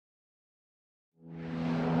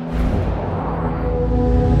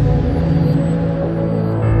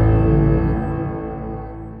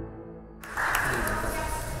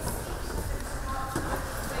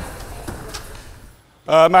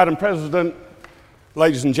Madam President,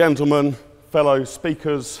 ladies and gentlemen, fellow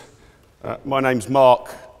speakers, my name's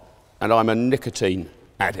Mark and I'm a nicotine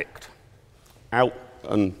addict, out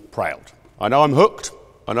and proud. I know I'm hooked,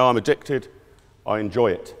 I know I'm addicted, I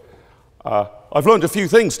enjoy it. I've learned a few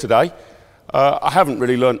things today. I haven't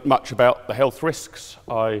really learned much about the health risks.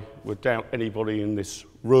 I would doubt anybody in this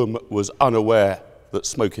room was unaware that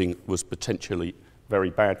smoking was potentially very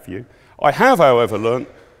bad for you. I have, however, learned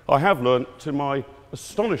to my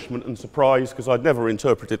astonishment and surprise, because I'd never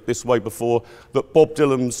interpreted it this way before, that Bob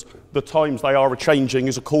Dylan's "The Times They Are A-Changing"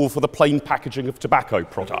 is a call for the plain packaging of tobacco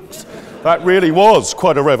products. That really was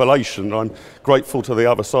quite a revelation. I'm grateful to the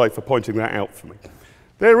other side for pointing that out for me.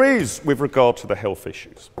 There is, with regard to the health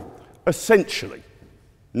issues, essentially,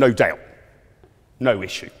 no doubt, no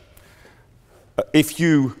issue. If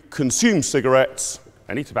you consume cigarettes,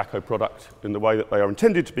 any tobacco product, in the way that they are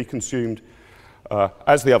intended to be consumed,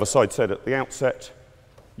 as the other side said at the outset,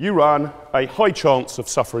 you run a high chance of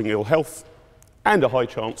suffering ill health and a high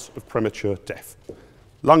chance of premature death.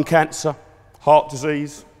 Lung cancer, heart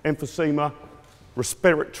disease, emphysema,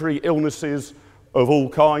 respiratory illnesses of all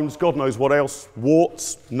kinds, God knows what else,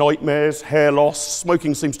 warts, nightmares, hair loss.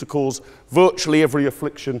 Smoking seems to cause virtually every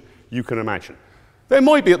affliction you can imagine. There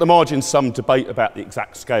might be at the margin some debate about the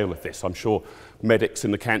exact scale of this. I'm sure medics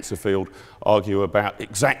in the cancer field argue about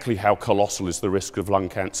exactly how colossal is the risk of lung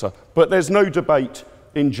cancer, but there's no debate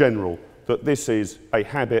in general that this is a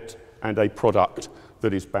habit and a product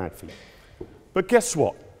that is bad for you. But guess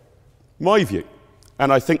what? My view,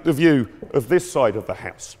 and I think the view of this side of the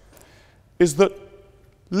House, is that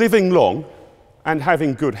living long and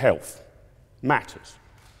having good health matters.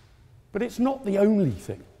 But it's not the only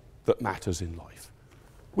thing that matters in life.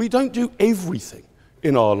 We don't do everything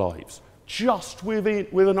in our lives just with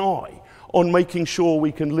an eye on making sure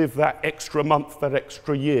we can live that extra month, that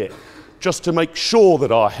extra year, just to make sure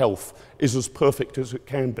that our health is as perfect as it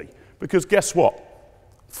can be. Because guess what?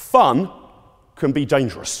 Fun can be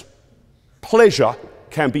dangerous. Pleasure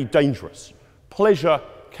can be dangerous. Pleasure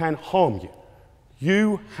can harm you.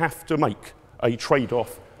 You have to make a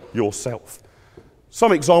trade-off yourself.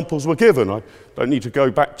 Some examples were given. I don't need to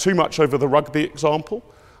go back too much over the rugby example.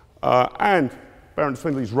 And Baron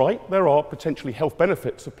Swindley's right, there are potentially health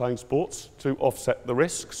benefits of playing sports to offset the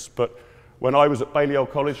risks, but when I was at Balliol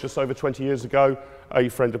College just over 20 years ago, a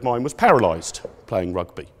friend of mine was paralysed playing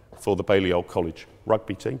rugby for the Balliol College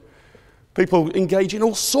rugby team. People engage in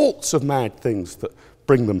all sorts of mad things that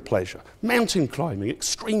bring them pleasure. Mountain climbing,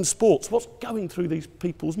 extreme sports, what's going through these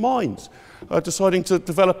people's minds? Deciding to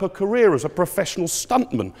develop a career as a professional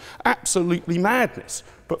stuntman, absolutely madness.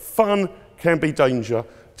 But fun can be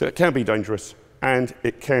dangerous, and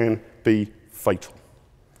it can be fatal.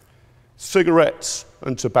 Cigarettes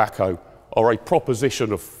and tobacco are a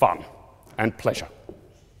proposition of fun and pleasure.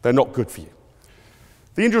 They're not good for you.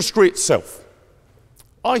 The industry itself,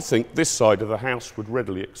 I think this side of the House would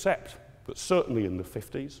readily accept that certainly in the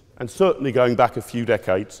 50s, and certainly going back a few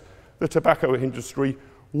decades, the tobacco industry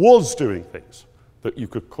was doing things that you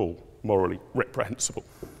could call morally reprehensible.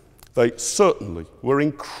 They certainly were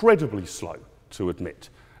incredibly slow to admit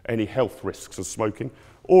any health risks of smoking,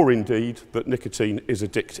 or indeed that nicotine is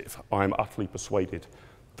addictive. I am utterly persuaded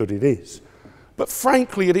that it is. But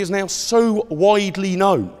frankly, it is now so widely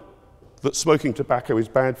known that smoking tobacco is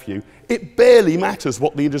bad for you, it barely matters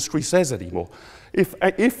what the industry says anymore.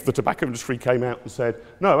 If the tobacco industry came out and said,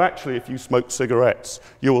 no, actually, if you smoke cigarettes,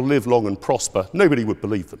 you will live long and prosper, nobody would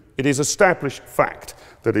believe them. It is established fact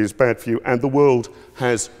that it is bad for you, and the world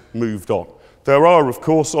has moved on. There are, of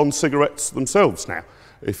course, on cigarettes themselves now,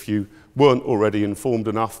 if you weren't already informed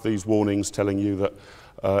enough, these warnings telling you that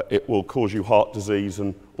it will cause you heart disease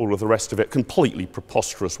and all of the rest of it. Completely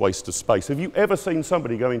preposterous waste of space. Have you ever seen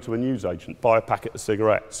somebody go into a newsagent, buy a packet of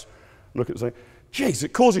cigarettes, look at it and say, geez,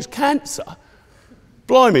 it causes cancer?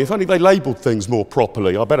 Blimey, if only they labelled things more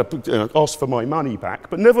properly. I better ask for my money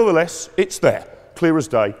back. But nevertheless, it's there, clear as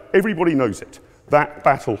day. Everybody knows it. That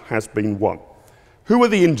battle has been won. Who are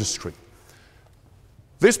the industry?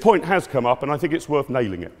 This point has come up, and I think it's worth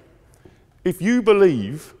nailing it. If you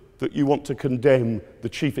believe that you want to condemn the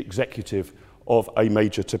chief executive of a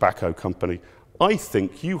major tobacco company, I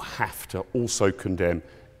think you have to also condemn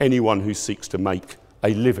anyone who seeks to make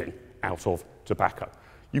a living out of tobacco.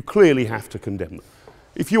 You clearly have to condemn them.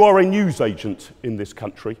 If you are a newsagent in this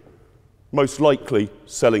country, most likely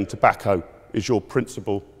selling tobacco is your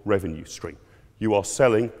principal revenue stream. You are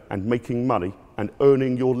selling and making money and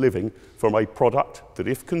earning your living from a product that,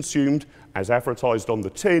 if consumed as advertised on the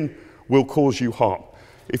tin, will cause you harm.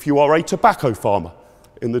 If you are a tobacco farmer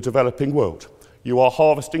in the developing world, you are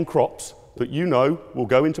harvesting crops that you know will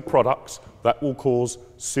go into products that will cause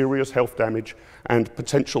serious health damage and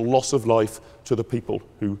potential loss of life to the people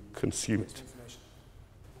who consume it.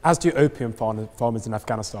 As do opium farmers in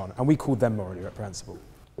Afghanistan, and we call them morally reprehensible.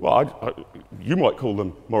 Well, you might call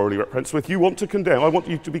them morally reprehensible. If you want to condemn, I want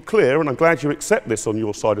you to be clear, and I'm glad you accept this on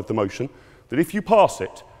your side of the motion, that if you pass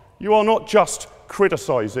it, you are not just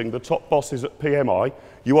criticising the top bosses at PMI,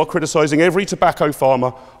 you are criticising every tobacco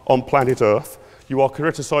farmer on planet Earth, you are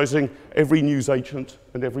criticising every newsagent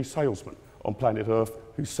and every salesman on planet Earth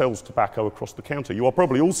who sells tobacco across the counter. You are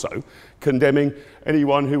probably also condemning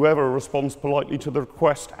anyone who ever responds politely to the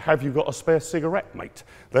request, have you got a spare cigarette, mate?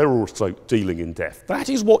 They're also dealing in death. That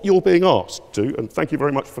is what you're being asked to, and thank you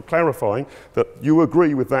very much for clarifying that you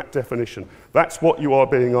agree with that definition. That's what you are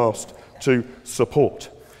being asked to support.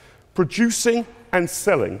 Producing and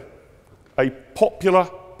selling a popular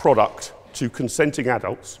product to consenting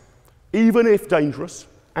adults, even if dangerous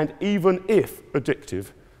and even if addictive,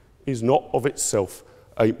 is not of itself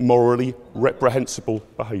a morally reprehensible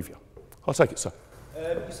behaviour. I'll take it, sir.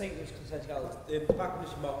 You're saying there's consenting adults. Tobacco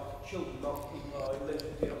is mocked, children mocked, people are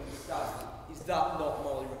living Is that not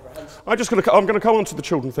morally reprehensible? I'm going to come on to the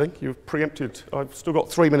children thing. You've preempted. I've still got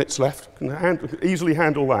 3 minutes left. Can easily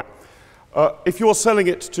handle that. If you're selling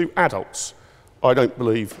it to adults, I don't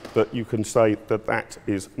believe that you can say that that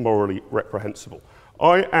is morally reprehensible.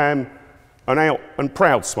 I am an out and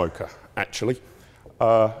proud smoker, actually.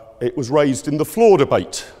 It was raised in the floor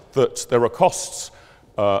debate that there are costs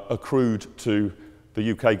accrued to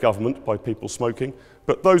the UK government by people smoking,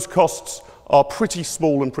 but those costs are pretty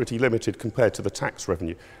small and pretty limited compared to the tax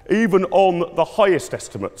revenue. Even on the highest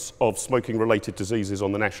estimates of smoking-related diseases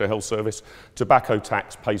on the National Health Service, tobacco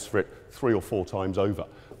tax pays for it 3 or 4 times over,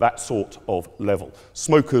 that sort of level.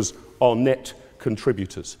 Smokers are net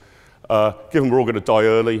contributors. Given we're all going to die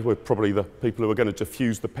early, we're probably the people who are going to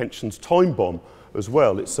defuse the pensions time bomb as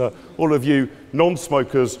well. It's all of you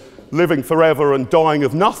non-smokers living forever and dying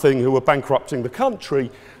of nothing who are bankrupting the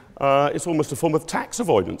country. It's almost a form of tax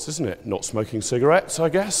avoidance, isn't it? Not smoking cigarettes, I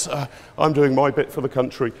guess. I'm doing my bit for the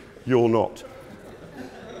country, you're not.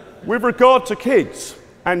 With regard to kids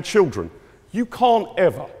and children, you can't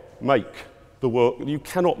ever make the world, you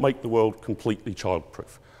cannot make the world completely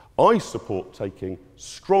childproof. I support taking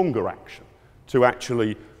stronger action to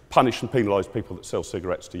actually punish and penalise people that sell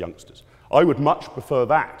cigarettes to youngsters. I would much prefer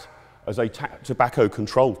that as a tobacco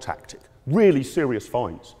control tactic. Really serious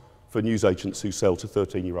fines for newsagents who sell to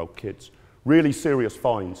 13-year-old kids. Really serious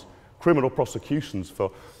fines, criminal prosecutions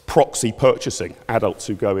for proxy purchasing, adults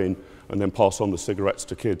who go in and then pass on the cigarettes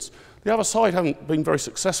to kids. The other side haven't been very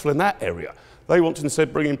successful in that area. They want to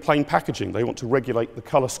instead bring in plain packaging. They want to regulate the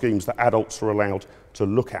colour schemes that adults are allowed to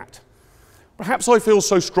look at. Perhaps I feel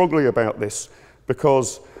so strongly about this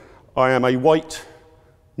because I am a white,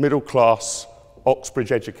 middle-class,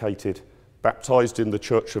 Oxbridge-educated, baptised in the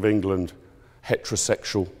Church of England,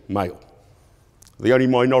 heterosexual male. The only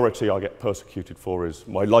minority I get persecuted for is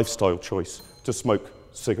my lifestyle choice to smoke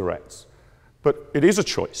cigarettes. But it is a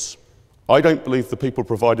choice. I don't believe the people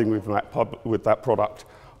providing with that product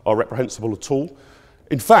are reprehensible at all.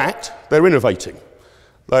 In fact, they're innovating.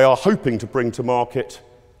 They are hoping to bring to market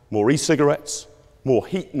more e-cigarettes, more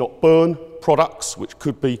heat not burn products, which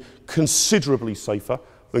could be considerably safer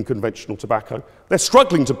than conventional tobacco. They're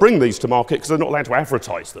struggling to bring these to market because they're not allowed to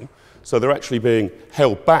advertise them. So they're actually being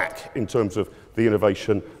held back in terms of the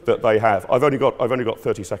innovation that they have. I've only got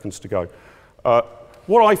 30 seconds to go.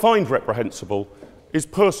 What I find reprehensible is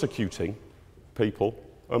persecuting people,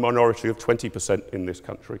 a minority of 20% in this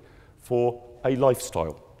country, for a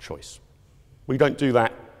lifestyle choice. We don't do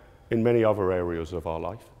that in many other areas of our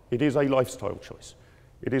life. It is a lifestyle choice.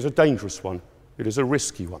 It is a dangerous one. It is a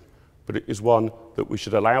risky one. But it is one that we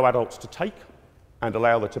should allow adults to take and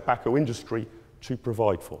allow the tobacco industry to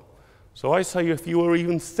provide for. So I say, if you are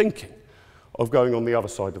even thinking of going on the other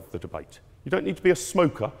side of the debate, you don't need to be a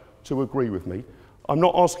smoker to agree with me. I'm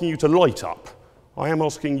not asking you to light up. I am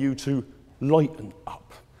asking you to lighten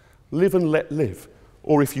up. Live and let live.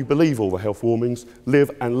 Or if you believe all the health warnings,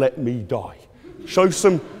 live and let me die. Show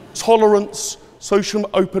some tolerance, show some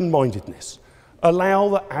open-mindedness. Allow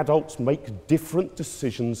the adults make different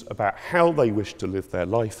decisions about how they wish to live their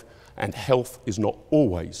life, and health is not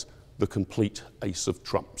always the complete ace of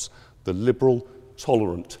trumps. The liberal,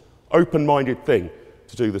 tolerant, open-minded thing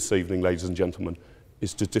to do this evening, ladies and gentlemen,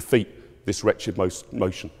 is to defeat this wretched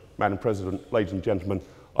motion. Madam President, ladies and gentlemen,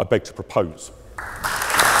 I beg to propose.